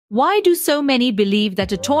Why do so many believe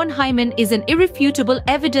that a torn hymen is an irrefutable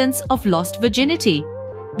evidence of lost virginity?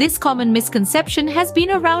 This common misconception has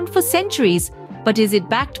been around for centuries, but is it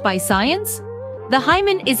backed by science? The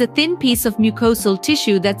hymen is a thin piece of mucosal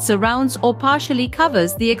tissue that surrounds or partially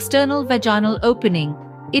covers the external vaginal opening.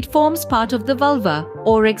 It forms part of the vulva,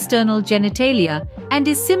 or external genitalia, and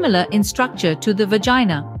is similar in structure to the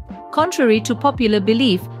vagina. Contrary to popular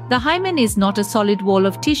belief, the hymen is not a solid wall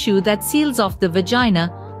of tissue that seals off the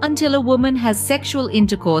vagina until a woman has sexual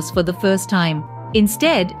intercourse for the first time.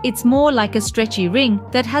 Instead, it's more like a stretchy ring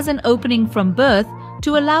that has an opening from birth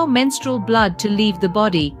to allow menstrual blood to leave the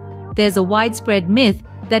body. There's a widespread myth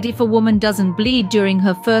that if a woman doesn't bleed during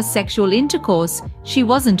her first sexual intercourse, she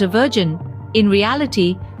wasn't a virgin. In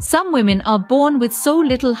reality, some women are born with so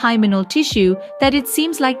little hymenal tissue that it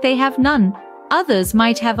seems like they have none. Others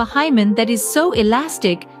might have a hymen that is so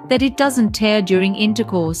elastic that it doesn't tear during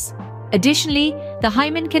intercourse. Additionally, the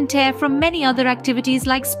hymen can tear from many other activities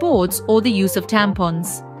like sports or the use of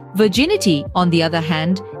tampons. Virginity, on the other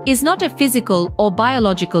hand, is not a physical or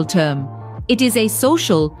biological term. It is a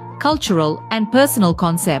social, cultural, and personal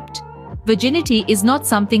concept. Virginity is not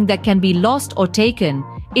something that can be lost or taken.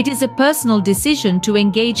 It is a personal decision to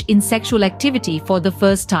engage in sexual activity for the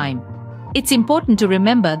first time. It's important to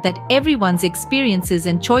remember that everyone's experiences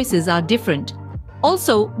and choices are different.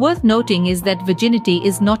 Also, worth noting is that virginity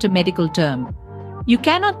is not a medical term. You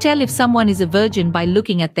cannot tell if someone is a virgin by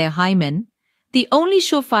looking at their hymen. The only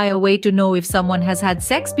surefire way to know if someone has had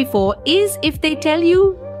sex before is if they tell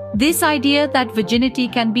you. This idea that virginity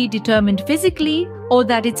can be determined physically or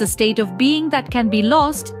that it's a state of being that can be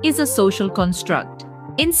lost is a social construct.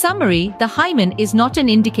 In summary, the hymen is not an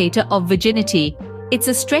indicator of virginity. It's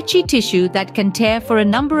a stretchy tissue that can tear for a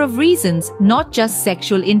number of reasons, not just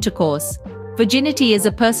sexual intercourse. Virginity is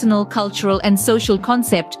a personal, cultural, and social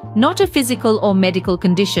concept, not a physical or medical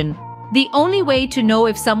condition. The only way to know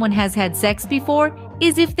if someone has had sex before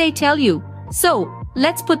is if they tell you. So,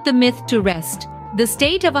 let's put the myth to rest. The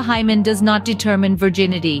state of a hymen does not determine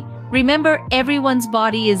virginity. Remember, everyone's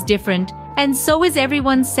body is different, and so is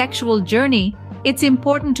everyone's sexual journey. It's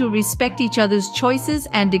important to respect each other's choices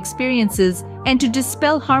and experiences and to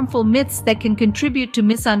dispel harmful myths that can contribute to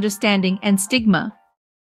misunderstanding and stigma.